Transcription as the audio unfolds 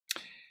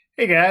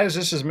Hey guys,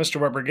 this is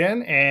Mr. Weber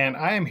again, and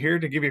I am here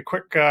to give you a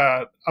quick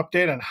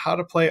update on how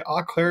to play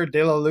Au clair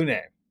de la Lune.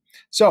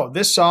 So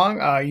this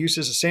song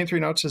uses the same three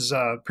notes as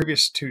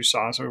previous two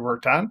songs that we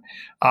worked on.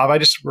 I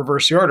just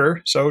reverse the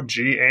order, so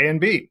G, A,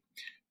 and B.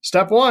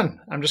 Step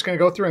one, I'm just going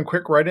to go through and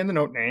quick write in the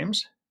note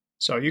names.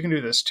 So you can do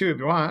this too if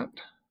you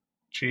want.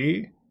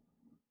 G,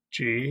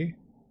 G,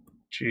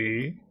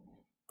 G,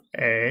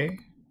 A,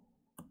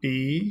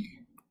 B,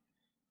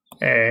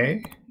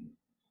 A.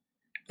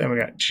 Then we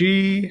got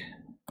G,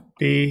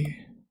 B,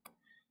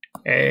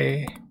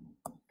 A,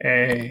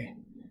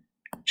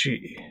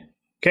 G.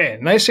 Okay,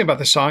 nice thing about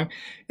this song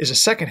is the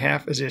second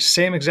half is the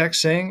same exact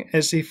thing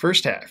as the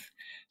first half.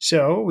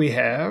 So we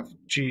have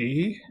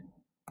G,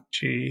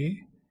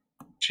 G,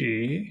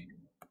 G,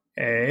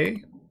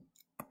 A,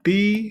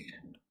 B,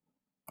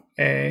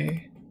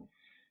 A,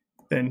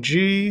 then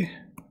G,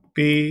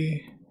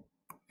 B,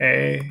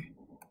 A,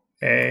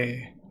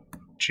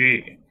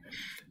 G.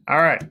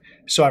 All right,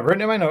 so I've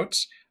written in my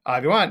notes.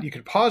 If you want, you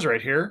could pause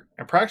right here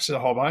and practice it a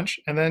whole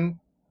bunch and then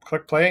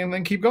click play and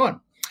then keep going.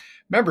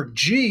 Remember,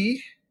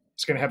 G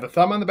is going to have the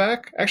thumb on the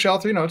back. Actually, all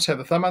three notes have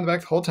the thumb on the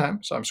back the whole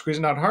time, so I'm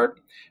squeezing out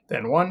hard.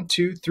 Then 1,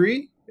 2,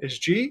 3 is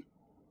G.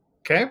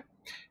 Okay.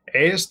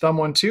 A is thumb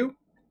 1, 2.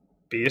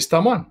 B is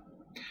thumb 1.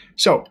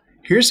 So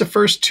here's the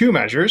first two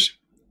measures.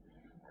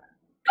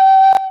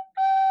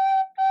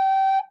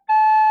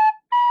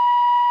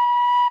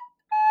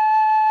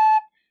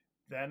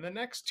 Then the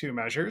next two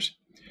measures.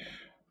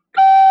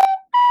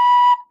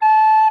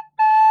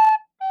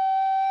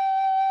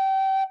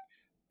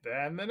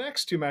 Then the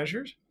next two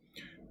measures.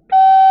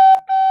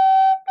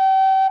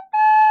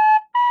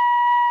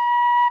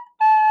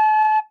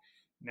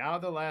 Now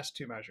the last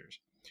two measures.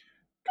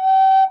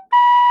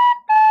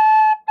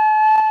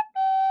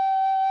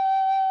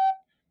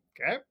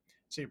 Okay,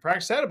 so you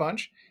practice that a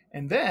bunch,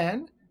 and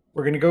then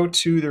we're going to go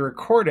to the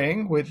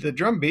recording with the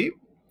drum beat,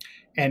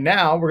 and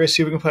now we're going to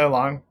see if we can play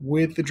along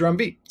with the drum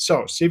beat.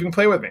 So see if you can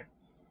play with me.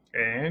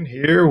 And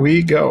here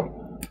we go.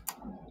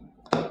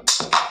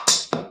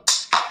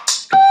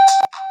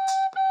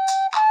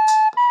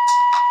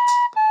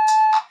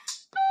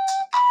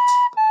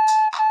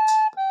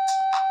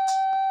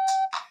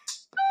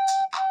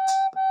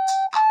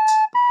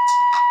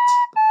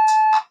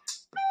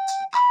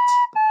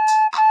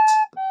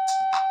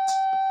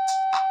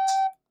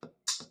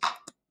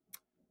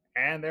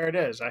 And there it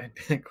is. I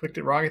clicked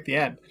it wrong at the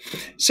end.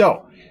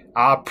 So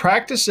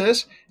practice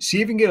this. See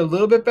if you can get a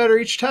little bit better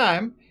each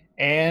time.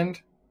 And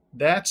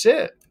that's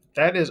it.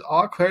 That is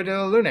Au clair de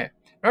la Lune.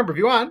 Remember, if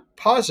you want,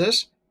 pause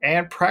this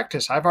and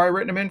practice. I've already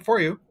written them in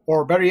for you.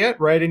 Or better yet,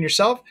 write it in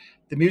yourself.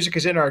 The music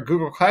is in our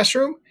Google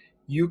Classroom.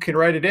 You can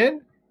write it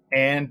in,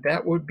 and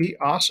that would be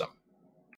awesome.